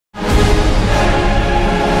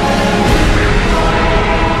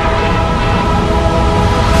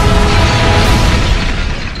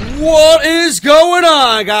going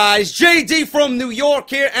on, guys? JD from New York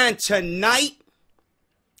here, and tonight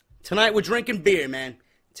we're drinking beer, man.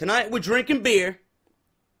 Tonight we're drinking beer.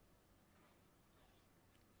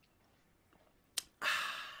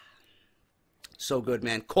 So good,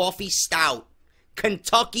 man. Coffee stout.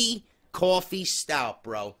 Kentucky coffee stout,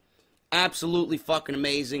 bro. Absolutely fucking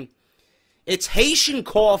amazing. It's Haitian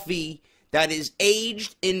coffee that is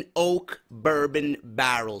aged in oak bourbon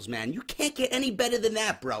barrels, man. You can't get any better than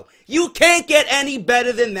that, bro. You can't get any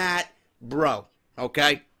better than that, bro.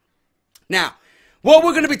 Okay? Now, what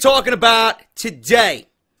we're going to be talking about today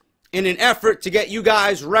in an effort to get you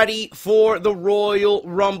guys ready for the Royal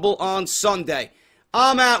Rumble on Sunday.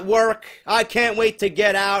 I'm at work. I can't wait to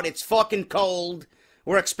get out. It's fucking cold.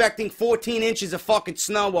 We're expecting 14 inches of fucking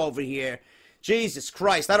snow over here. Jesus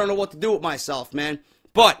Christ. I don't know what to do with myself, man.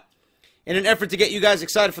 But in an effort to get you guys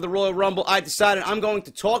excited for the Royal Rumble, I decided I'm going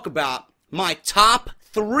to talk about my top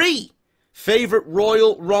 3 favorite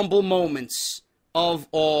Royal Rumble moments of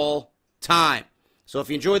all time. So if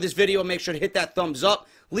you enjoyed this video, make sure to hit that thumbs up.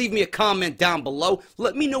 Leave me a comment down below.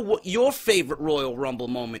 Let me know what your favorite Royal Rumble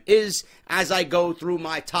moment is as I go through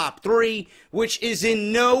my top 3, which is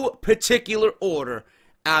in no particular order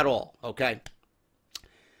at all, okay?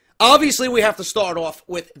 Obviously, we have to start off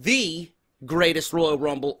with the greatest Royal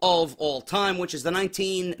Rumble of all time, which is the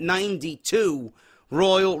 1992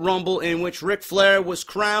 Royal Rumble, in which Ric Flair was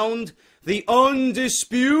crowned the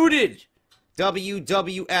undisputed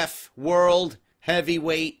WWF World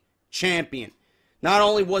Heavyweight Champion. Not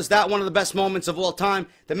only was that one of the best moments of all time,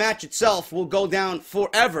 the match itself will go down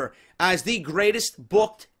forever as the greatest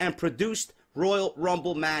booked and produced Royal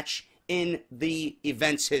Rumble match in the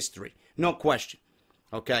event's history. No question.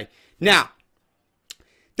 Okay? Now,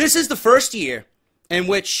 this is the first year in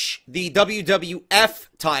which the WWF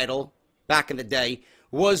title, back in the day,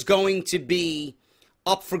 was going to be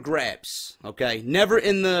up for grabs. Okay? Never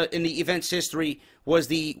in the event's history was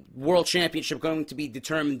the World Championship going to be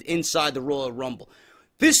determined inside the Royal Rumble.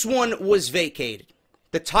 This one was vacated.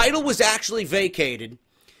 The title was actually vacated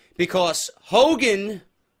because Hogan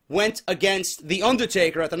went against The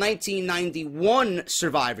Undertaker at the 1991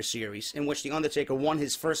 Survivor Series, in which The Undertaker won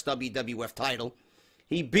his first WWF title.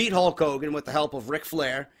 He beat Hulk Hogan with the help of Ric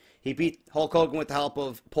Flair. He beat Hulk Hogan with the help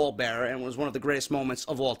of Paul Bearer, and was one of the greatest moments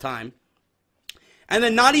of all time. And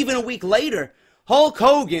then not even a week later, Hulk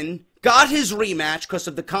Hogan got his rematch because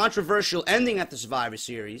of the controversial ending at the Survivor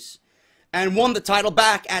Series, and won the title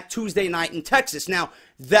back at Tuesday Night in Texas. Now,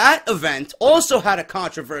 that event also had a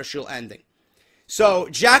controversial ending. So,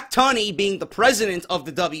 Jack Tunney, being the president of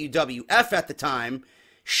the WWF at the time,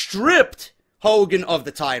 stripped Hogan of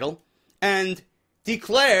the title, and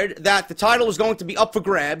declared that the title was going to be up for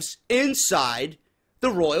grabs inside the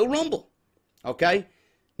Royal Rumble. Okay?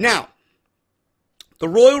 Now, the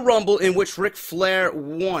Royal Rumble in which Ric Flair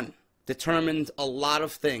won determined a lot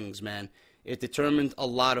of things, man. It determined a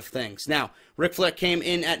lot of things. Now, Ric Flair came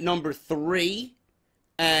in at number 3,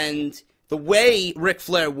 and the way Ric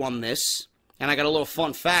Flair won this, and I got a little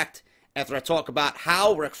fun fact after I talk about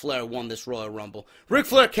how Ric Flair won this Royal Rumble. Ric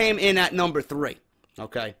Flair came in at number 3,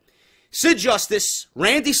 okay? Sid Justice,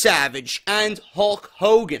 Randy Savage, and Hulk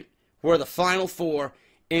Hogan were the final 4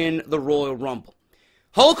 in the Royal Rumble.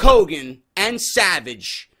 Hulk Hogan and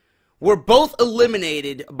Savage were both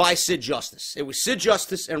eliminated by Sid Justice. It was Sid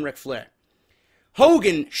Justice and Ric Flair.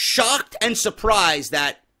 Hogan, shocked and surprised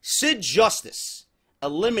that Sid Justice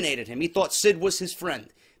eliminated him. He thought Sid was his friend.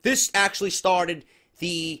 This actually started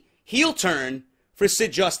the heel turn for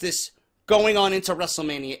Sid Justice going on into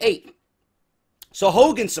WrestleMania 8. So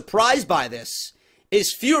Hogan, surprised by this,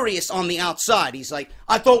 is furious on the outside. He's like,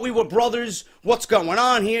 I thought we were brothers. What's going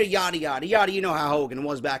on here? Yada, yada, yada. You know how Hogan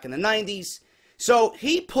was back in the 90s. So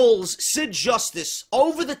he pulls Sid Justice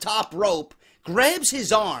over the top rope, grabs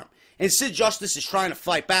his arm, and Sid Justice is trying to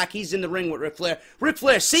fight back. He's in the ring with Ric Flair. Ric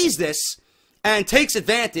Flair sees this and takes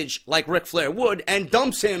advantage, like Ric Flair would, and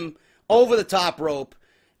dumps him over the top rope,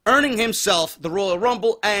 earning himself the Royal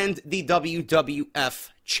Rumble and the WWF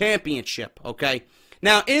Championship, okay?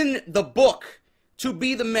 Now, in the book, To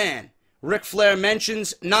Be the Man, Ric Flair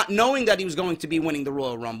mentions not knowing that he was going to be winning the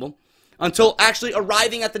Royal Rumble until actually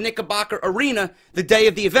arriving at the Knickerbocker Arena the day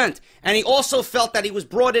of the event. And he also felt that he was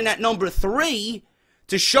brought in at number 3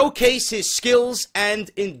 to showcase his skills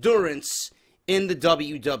and endurance in the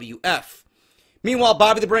WWF. Meanwhile,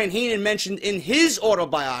 Bobby the Brain Heenan mentioned in his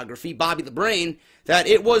autobiography, Bobby the Brain, that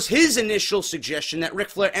it was his initial suggestion that Ric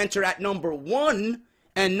Flair enter at number 1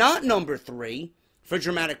 and not number 3 for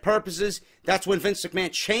dramatic purposes. That's when Vince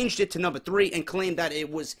McMahon changed it to number 3 and claimed that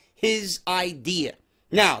it was his idea.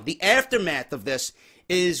 Now, the aftermath of this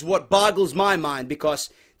is what boggles my mind, because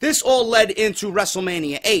this all led into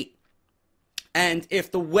WrestleMania 8. And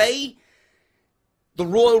if the way the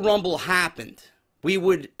Royal Rumble happened, we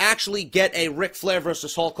would actually get a Ric Flair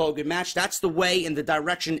versus Hulk Hogan match. That's the way in the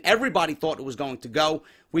direction everybody thought it was going to go.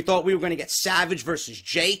 We thought we were going to get Savage versus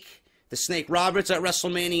Jake, the Snake Roberts at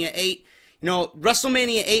WrestleMania 8. You know,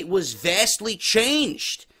 WrestleMania 8 was vastly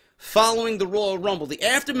changed following the Royal Rumble. The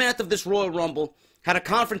aftermath of this Royal Rumble had a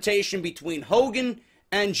confrontation between Hogan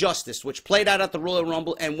and Justice, which played out at the Royal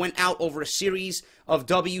Rumble and went out over a series of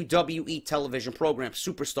WWE television programs,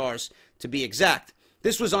 Superstars to be exact.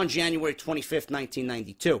 This was on January 25th,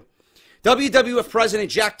 1992. WWF President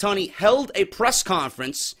Jack Tunney held a press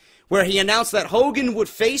conference where he announced that Hogan would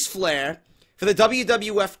face Flair for the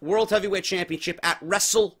WWF World Heavyweight Championship at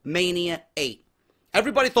WrestleMania 8.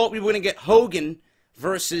 Everybody thought we were going to get Hogan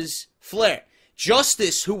versus Flair.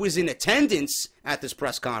 Justice, who was in attendance at this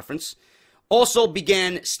press conference, also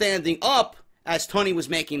began standing up as Tunney was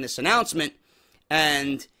making this announcement,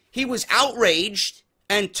 and he was outraged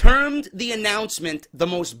and termed the announcement the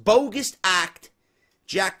most bogus act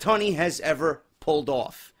Jack Tunney has ever pulled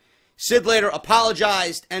off. Sid later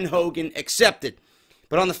apologized and Hogan accepted.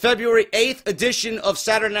 But on the February 8th edition of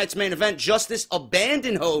Saturday Night's Main Event, Justice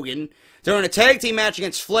abandoned Hogan during a tag team match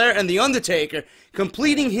against Flair and The Undertaker,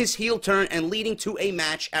 completing his heel turn and leading to a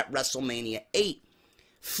match at WrestleMania 8.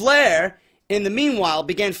 Flair, in the meanwhile,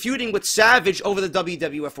 began feuding with Savage over the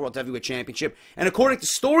WWF World Heavyweight Championship, and according to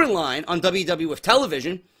Storyline on WWF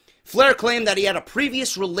television, Flair claimed that he had a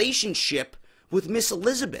previous relationship with Miss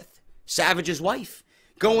Elizabeth, Savage's wife,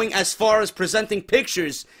 going as far as presenting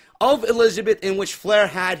pictures of Elizabeth in which Flair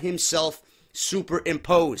had himself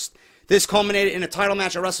superimposed. This culminated in a title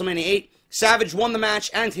match at WrestleMania 8. Savage won the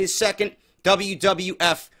match and his second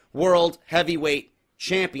WWF World Heavyweight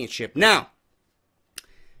Championship. Now,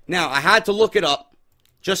 I had to look it up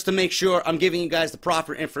just to make sure I'm giving you guys the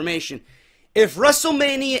proper information. If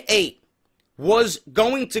WrestleMania 8 was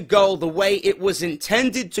going to go the way it was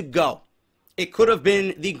intended to go, it could have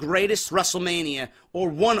been the greatest WrestleMania, or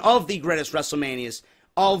one of the greatest WrestleManias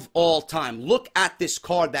of all time. Look at this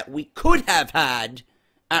card that we could have had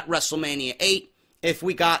at WrestleMania 8 if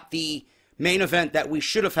we got the main event that we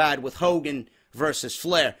should have had with Hogan versus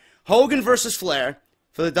Flair. Hogan versus Flair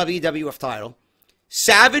for the WWF title.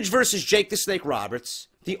 Savage versus Jake the Snake Roberts.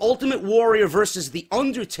 The Ultimate Warrior versus The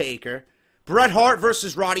Undertaker. Bret Hart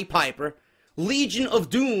versus Roddy Piper. Legion of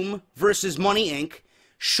Doom versus Money Inc.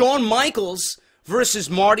 Shawn Michaels versus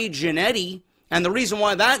Marty Jannetty. And the reason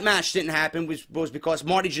why that match didn't happen was because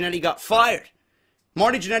Marty Jannetty got fired.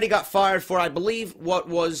 Marty Jannetty got fired for, I believe, what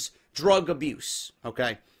was drug abuse.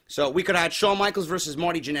 Okay? So we could have had Shawn Michaels versus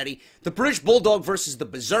Marty Jannetty. The British Bulldog versus the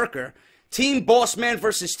Berserker. Team Bossman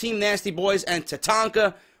versus Team Nasty Boys. And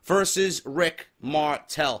Tatanka versus Rick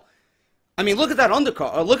Martel. I mean, look at that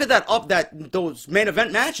undercard. Look at those main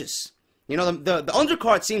event matches. You know, the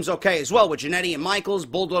undercard seems okay as well, with Jannetty and Michaels,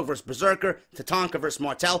 Bulldog versus Berserker, Tatanka versus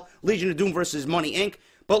Martel, Legion of Doom versus Money Inc.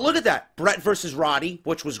 But look at that. Bret versus Roddy,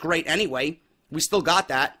 which was great anyway. We still got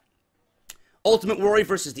that. Ultimate Warrior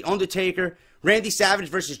versus The Undertaker, Randy Savage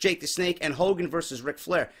versus Jake the Snake, and Hogan versus Ric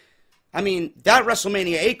Flair. I mean, that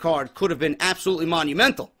WrestleMania 8 card could have been absolutely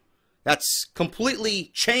monumental. That's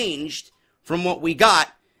completely changed from what we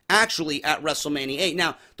got actually at WrestleMania 8.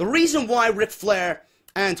 Now, the reason why Ric Flair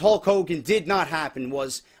and Hulk Hogan did not happen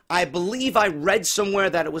was, I believe I read somewhere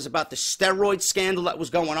that it was about the steroid scandal that was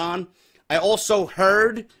going on. I also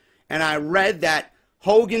heard and I read that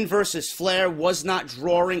Hogan versus Flair was not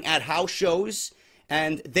drawing at house shows,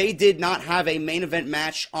 and they did not have a main event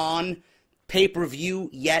match on pay-per-view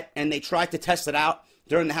yet, and they tried to test it out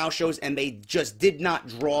during the house shows, and they just did not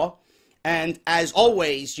draw. And as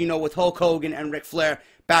always, you know, with Hulk Hogan and Ric Flair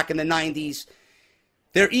back in the 90s,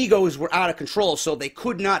 their egos were out of control, so they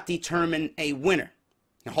could not determine a winner.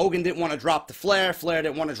 Now, Hogan didn't want to drop to Flair. Flair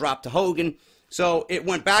didn't want to drop to Hogan. So it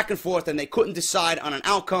went back and forth, and they couldn't decide on an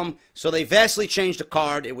outcome. So they vastly changed the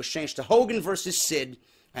card. It was changed to Hogan versus Sid,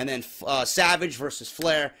 and then Savage versus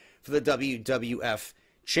Flair for the WWF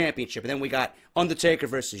Championship. And then we got Undertaker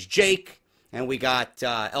versus Jake, and we got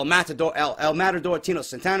El Matador Tino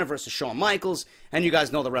Santana versus Shawn Michaels, and you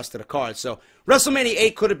guys know the rest of the card. So WrestleMania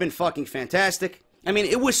 8 could have been fucking fantastic. I mean,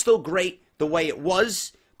 it was still great the way it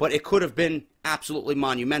was, but it could have been absolutely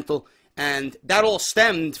monumental. And that all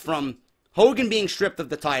stemmed from Hogan being stripped of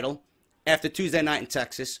the title after Tuesday Night in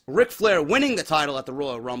Texas, Ric Flair winning the title at the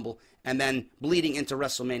Royal Rumble, and then bleeding into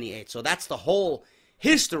WrestleMania 8. So that's the whole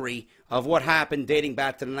history of what happened dating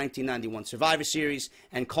back to the 1991 Survivor Series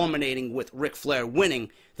and culminating with Ric Flair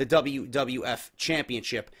winning the WWF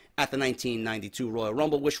Championship at the 1992 Royal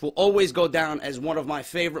Rumble, which will always go down as one of my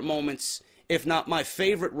favorite moments if not my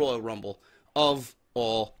favorite Royal Rumble of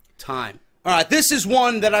all time. All right, this is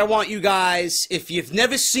one that I want you guys, if you've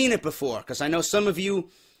never seen it before, because I know some of you,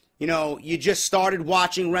 you know, you just started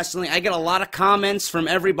watching wrestling. I get a lot of comments from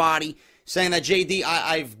everybody saying that, JD,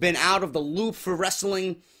 I've been out of the loop for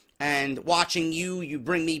wrestling, and watching you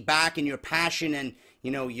bring me back, and your passion and,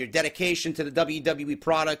 you know, your dedication to the WWE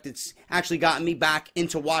product, it's actually gotten me back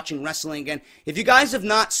into watching wrestling again. If you guys have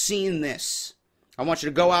not seen this, I want you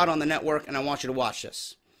to go out on the network and I want you to watch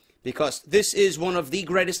this. Because this is one of the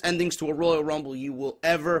greatest endings to a Royal Rumble you will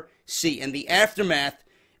ever see. And the aftermath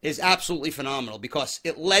is absolutely phenomenal because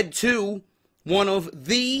it led to one of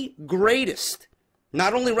the greatest,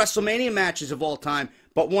 not only WrestleMania matches of all time,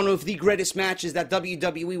 but one of the greatest matches that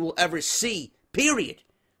WWE will ever see, period,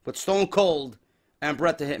 with Stone Cold and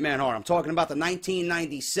Bret the Hitman Hart. I'm talking about the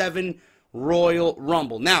 1997 Royal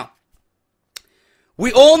Rumble. Now,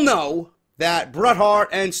 we all know that Bret Hart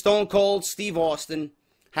and Stone Cold Steve Austin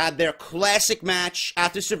had their classic match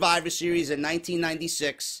at the Survivor Series in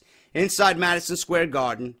 1996 inside Madison Square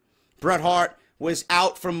Garden. Bret Hart was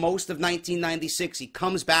out for most of 1996. He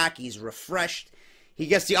comes back. He's refreshed. He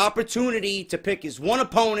gets the opportunity to pick his one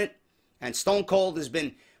opponent, and Stone Cold has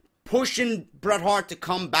been pushing Bret Hart to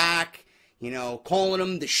come back, you know, calling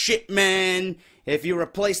him the shit man. If you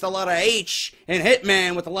replaced a lot of H in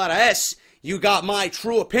Hitman with a lot of S, you got my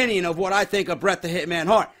true opinion of what I think of Bret the Hitman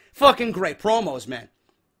Hart. Fucking great promos, man.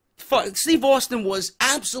 Steve Austin was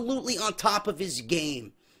absolutely on top of his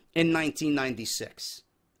game in 1996.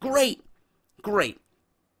 Great. Great.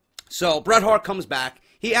 So, Bret Hart comes back.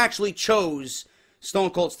 He actually chose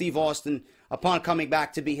Stone Cold Steve Austin upon coming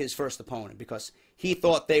back to be his first opponent because he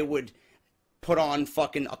thought they would put on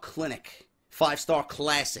fucking a clinic. 5-star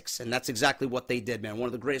classics. And that's exactly what they did, man. One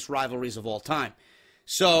of the greatest rivalries of all time.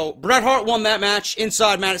 So, Bret Hart won that match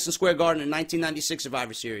inside Madison Square Garden in 1996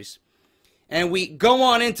 Survivor Series. And we go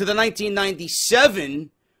on into the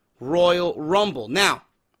 1997 Royal Rumble. Now,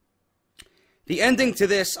 the ending to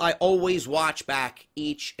this, I always watch back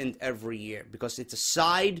each and every year because it's a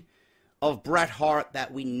side of Bret Hart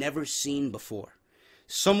that we never seen before.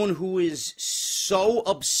 Someone who is so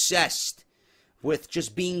obsessed with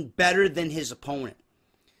just being better than his opponent.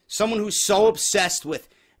 Someone who's so obsessed with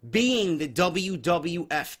being the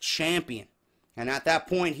WWF champion. And at that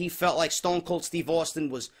point, he felt like Stone Cold Steve Austin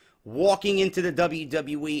was walking into the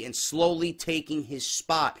WWE and slowly taking his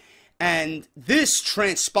spot. And this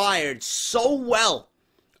transpired so well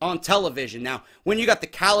on television. Now, when you got the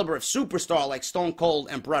caliber of superstar like Stone Cold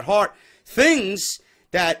and Bret Hart, things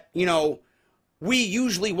that, you know, we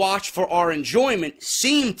usually watch for our enjoyment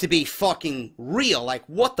seem to be fucking real. Like,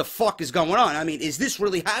 what the fuck is going on? I mean, is this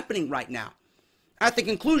really happening right now? At the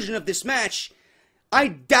conclusion of this match, I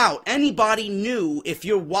doubt anybody knew, if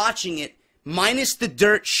you're watching it, minus the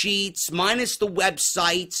dirt sheets, minus the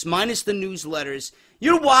websites, minus the newsletters,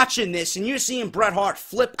 you're watching this and you're seeing Bret Hart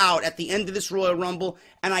flip out at the end of this Royal Rumble,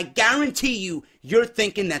 and I guarantee you, you're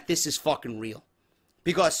thinking that this is fucking real.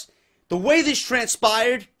 Because the way this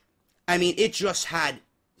transpired, I mean, it just had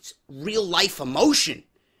real life emotion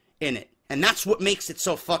in it. And that's what makes it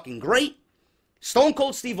so fucking great. Stone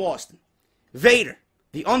Cold Steve Austin, Vader,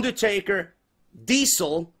 The Undertaker,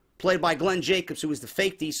 Diesel, played by Glenn Jacobs, who was the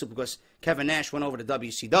fake Diesel because Kevin Nash went over to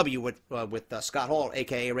WCW with Scott Hall,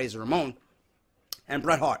 a.k.a. Razor Ramon, and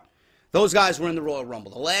Bret Hart. Those guys were in the Royal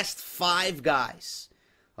Rumble. The last 5 guys.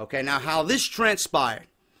 Okay, now how this transpired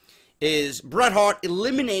is Bret Hart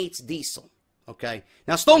eliminates Diesel. Okay,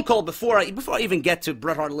 now Stone Cold, before I even get to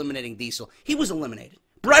Bret Hart eliminating Diesel, he was eliminated.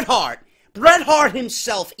 Bret Hart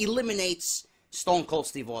himself eliminates Stone Cold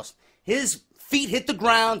Steve Austin. His feet hit the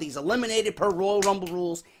ground. He's eliminated per Royal Rumble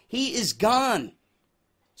rules. He is gone.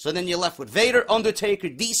 So then you're left with Vader, Undertaker,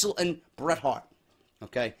 Diesel, and Bret Hart.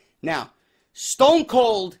 Okay? Now, Stone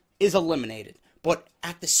Cold is eliminated. But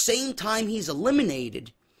at the same time he's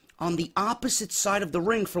eliminated, on the opposite side of the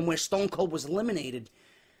ring from where Stone Cold was eliminated,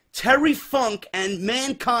 Terry Funk and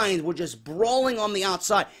Mankind were just brawling on the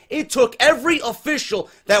outside. It took every official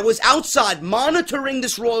that was outside monitoring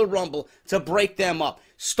this Royal Rumble to break them up.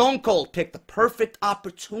 Stone Cold picked the perfect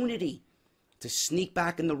opportunity to sneak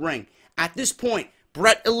back in the ring. At this point,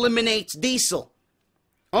 Bret eliminates Diesel.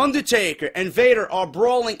 Undertaker and Vader are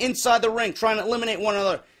brawling inside the ring, trying to eliminate one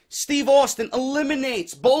another. Steve Austin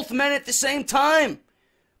eliminates both men at the same time.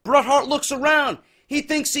 Bret Hart looks around. He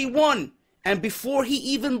thinks he won. And before he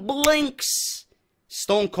even blinks,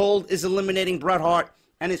 Stone Cold is eliminating Bret Hart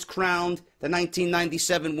and is crowned the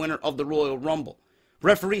 1997 winner of the Royal Rumble.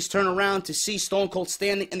 Referees turn around to see Stone Cold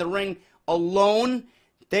standing in the ring alone.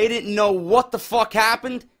 They didn't know what the fuck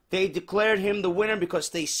happened. They declared him the winner because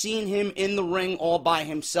they seen him in the ring all by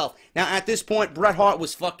himself. Now, at this point, Bret Hart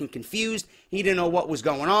was fucking confused. He didn't know what was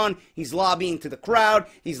going on. He's lobbying to the crowd.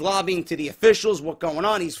 He's lobbying to the officials. What's going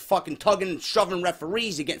on? He's fucking tugging and shoving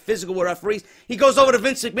referees. He's getting physical with referees. He goes over to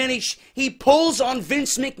Vince McMahon. He pulls on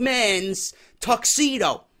Vince McMahon's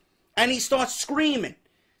tuxedo. And he starts screaming.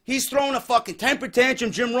 He's throwing a fucking temper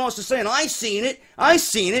tantrum. Jim Ross is saying, I seen it. I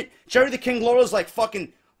seen it. Jerry the King Lawler's like,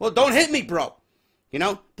 fucking, well, don't hit me, bro. You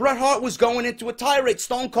know, Bret Hart was going into a tirade.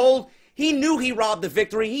 Stone Cold, he knew he robbed the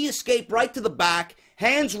victory. He escaped right to the back,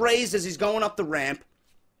 hands raised as he's going up the ramp.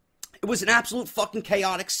 It was an absolute fucking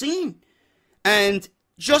chaotic scene. And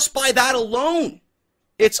just by that alone,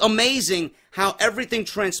 it's amazing how everything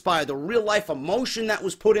transpired. The real-life emotion that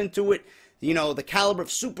was put into it, you know, the caliber of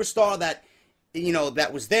superstar that, you know,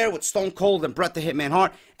 that was there with Stone Cold and Bret the Hitman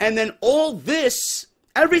Hart. And then all this,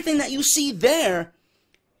 everything that you see there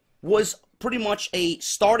was pretty much a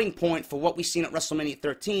starting point for what we seen at WrestleMania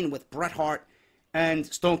 13 with Bret Hart and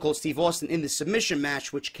Stone Cold Steve Austin in the submission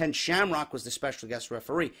match, which Ken Shamrock was the special guest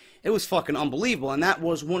referee. It was fucking unbelievable, and that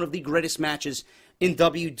was one of the greatest matches in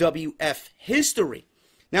WWF history.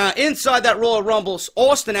 Now, inside that Royal Rumble,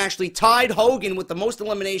 Austin actually tied Hogan with the most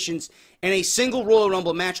eliminations in a single Royal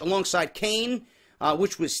Rumble match alongside Kane,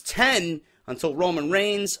 which was 10 until Roman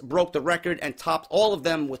Reigns broke the record and topped all of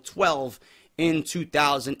them with 12 in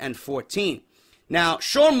 2014. Now,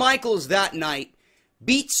 Shawn Michaels that night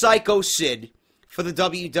beat Psycho Sid for the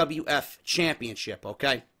WWF Championship,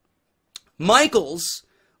 okay? Michaels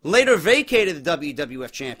later vacated the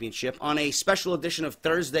WWF Championship on a special edition of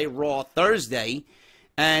Thursday Raw Thursday,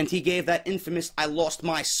 and he gave that infamous I Lost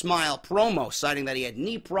My Smile promo, citing that he had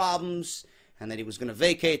knee problems and that he was going to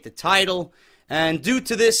vacate the title. And due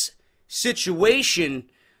to this situation,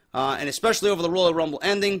 and especially over the Royal Rumble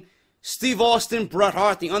ending, Steve Austin, Bret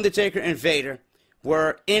Hart, The Undertaker, and Vader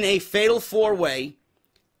were in a fatal four-way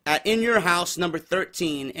at In Your House number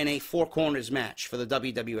 13 in a Four Corners match for the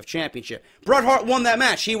WWF Championship. Bret Hart won that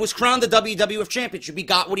match. He was crowned the WWF Championship. He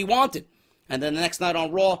got what he wanted. And then the next night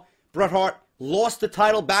on Raw, Bret Hart lost the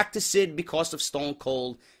title back to Sid because of Stone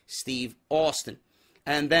Cold Steve Austin.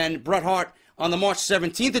 And then Bret Hart, on the March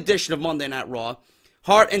 17th edition of Monday Night Raw,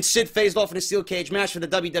 Hart and Sid faced off in a steel cage match for the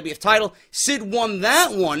WWF title. Sid won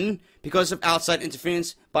that one because of outside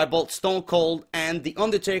interference by both Stone Cold and The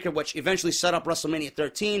Undertaker, which eventually set up WrestleMania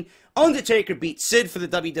 13. Undertaker beat Sid for the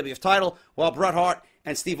WWF title, while Bret Hart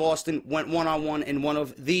and Steve Austin went one-on-one in one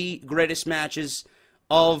of the greatest matches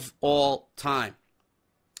of all time.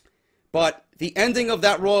 But the ending of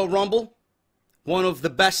that Royal Rumble, one of the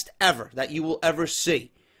best ever that you will ever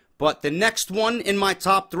see. But the next one in my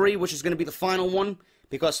top three, which is going to be the final one,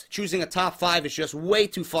 because choosing a top five is just way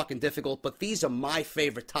too fucking difficult, but these are my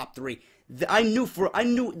favorite top three. I knew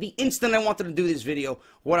the instant I wanted to do this video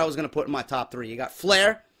what I was going to put in my top three. You got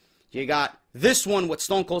Flair, you got this one with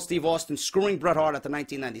Stone Cold Steve Austin screwing Bret Hart at the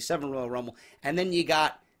 1997 Royal Rumble, and then you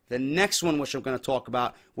got the next one, which I'm going to talk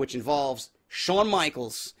about, which involves Shawn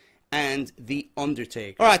Michaels and The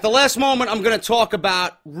Undertaker. All right, the last moment I'm going to talk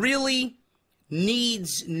about really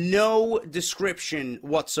needs no description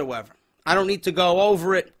whatsoever. I don't need to go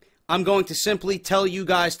over it. I'm going to simply tell you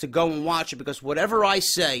guys to go and watch it because whatever I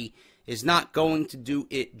say is not going to do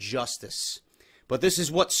it justice. But this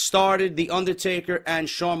is what started The Undertaker and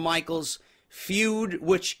Shawn Michaels' feud,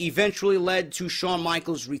 which eventually led to Shawn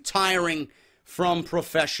Michaels retiring from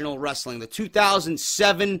professional wrestling. The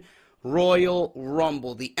 2007 Royal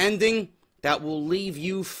Rumble. The ending that will leave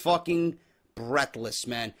you fucking breathless,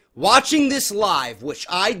 man. Watching this live, which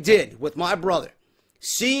I did with my brother,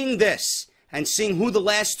 seeing this and seeing who the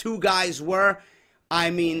last two guys were, I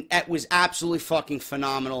mean, it was absolutely fucking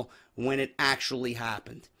phenomenal when it actually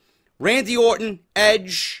happened. Randy Orton,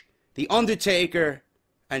 Edge, The Undertaker,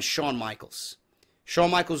 and Shawn Michaels. Shawn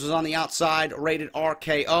Michaels was on the outside, rated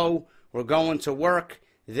RKO. We're going to work.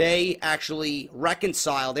 They actually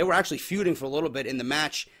reconciled. They were actually feuding for a little bit in the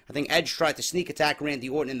match. I think Edge tried to sneak attack Randy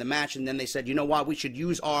Orton in the match, and then they said, you know what, we should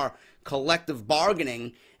use our collective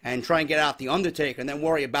bargaining and try and get out The Undertaker and then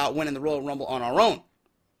worry about winning the Royal Rumble on our own.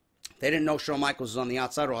 They didn't know Shawn Michaels was on the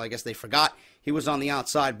outside, or I guess they forgot he was on the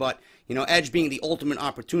outside. But, you know, Edge being the ultimate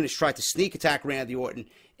opportunist tried to sneak attack Randy Orton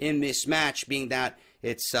in this match, being that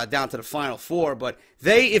it's down to the final four. But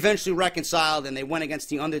they eventually reconciled, and they went against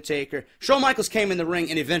The Undertaker. Shawn Michaels came in the ring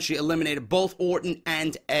and eventually eliminated both Orton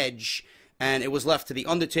and Edge. And it was left to The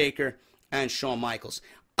Undertaker and Shawn Michaels.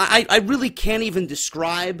 I really can't even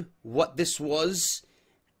describe what this was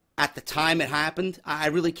at the time it happened. I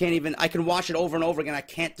really can't even. I can watch it over and over again. I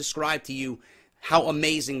can't describe to you how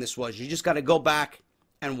amazing this was. You just got to go back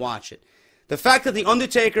and watch it. The fact that The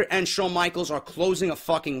Undertaker and Shawn Michaels are closing a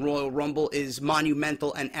fucking Royal Rumble is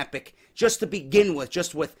monumental and epic, just to begin with,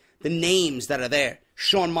 just with the names that are there.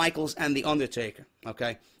 Shawn Michaels and The Undertaker,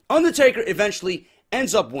 okay? Undertaker eventually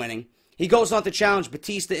ends up winning. He goes on to challenge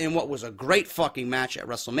Batista in what was a great fucking match at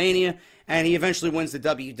WrestleMania, and he eventually wins the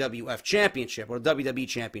WWF Championship, or WWE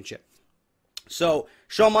Championship. So,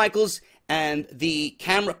 Shawn Michaels, and the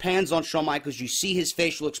camera pans on Shawn Michaels. You see his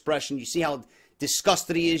facial expression. You see how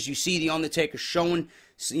disgusted he is. You see The Undertaker showing,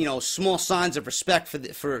 you know, small signs of respect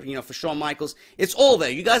for Shawn Michaels. It's all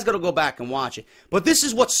there. You guys got to go back and watch it. But this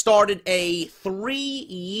is what started a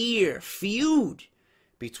 3-year feud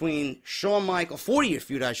between Shawn Michaels, 4-year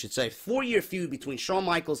feud, I should say, 4-year feud between Shawn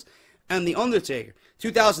Michaels and The Undertaker.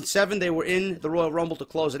 2007, they were in the Royal Rumble to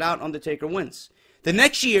close it out. Undertaker wins. The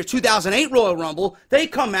next year, 2008 Royal Rumble, they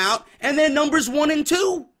come out and they're numbers 1 and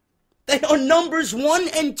 2. They are numbers 1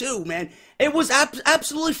 and 2, man. It was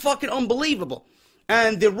absolutely fucking unbelievable.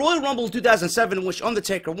 And the Royal Rumble in 2007, in which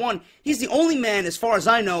Undertaker won, he's the only man, as far as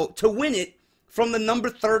I know, to win it from the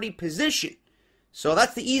number 30 position. So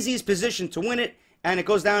that's the easiest position to win it, and it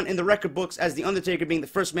goes down in the record books as The Undertaker being the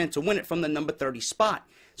first man to win it from the number 30 spot.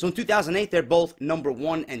 So in 2008, they're both number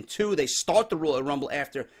 1 and 2. They start the Royal Rumble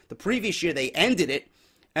after the previous year they ended it.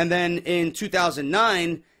 And then in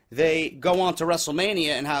 2009, they go on to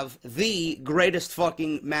WrestleMania and have the greatest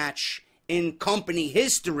fucking match in company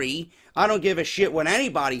history. I don't give a shit what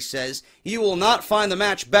anybody says. You will not find the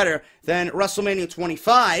match better than WrestleMania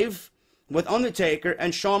 25 with Undertaker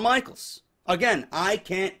and Shawn Michaels. Again, I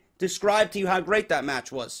can't describe to you how great that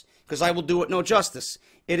match was, because I will do it no justice.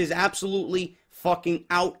 It is absolutely fucking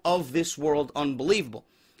out of this world unbelievable.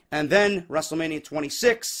 And then WrestleMania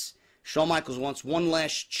 26, Shawn Michaels wants one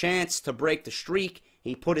last chance to break the streak.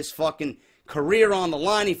 He put his fucking career on the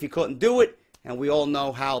line if he couldn't do it, and we all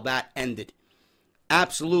know how that ended.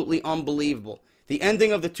 Absolutely unbelievable. The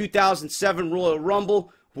ending of the 2007 Royal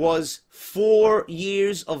Rumble was 4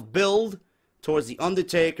 years of build towards The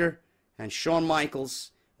Undertaker and Shawn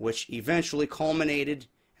Michaels, which eventually culminated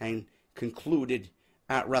and concluded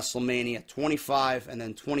at WrestleMania 25 and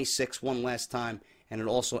then 26 one last time, and it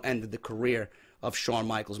also ended the career of Shawn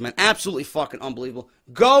Michaels. Man, absolutely fucking unbelievable.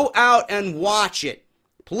 Go out and watch it.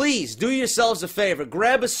 Please, do yourselves a favor.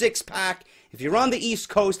 Grab a 6-pack. If you're on the East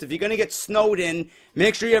Coast, if you're going to get snowed in,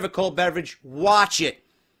 make sure you have a cold beverage. Watch it.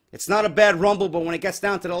 It's not a bad Rumble, but when it gets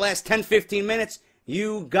down to the last 10-15 minutes,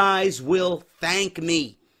 you guys will thank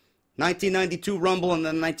me. 1992 Rumble and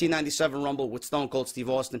then 1997 Rumble with Stone Cold Steve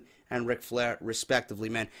Austin and Ric Flair, respectively,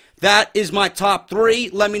 man. That is my top 3.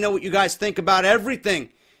 Let me know what you guys think about everything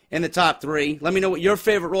in the top 3. Let me know what your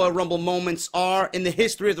favorite Royal Rumble moments are in the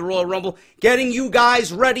history of the Royal Rumble. Getting you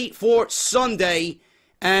guys ready for Sunday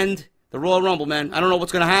and the Royal Rumble, man. I don't know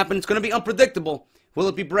what's going to happen. It's going to be unpredictable. Will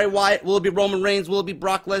it be Bray Wyatt? Will it be Roman Reigns? Will it be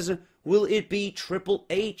Brock Lesnar? Will it be Triple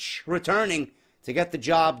H returning to get the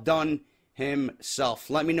job done himself?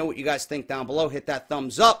 Let me know what you guys think down below. Hit that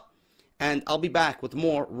thumbs up, and I'll be back with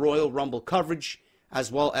more Royal Rumble coverage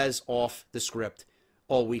as well as Off the Script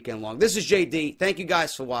all weekend long. This is JD. Thank you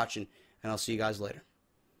guys for watching, and I'll see you guys later.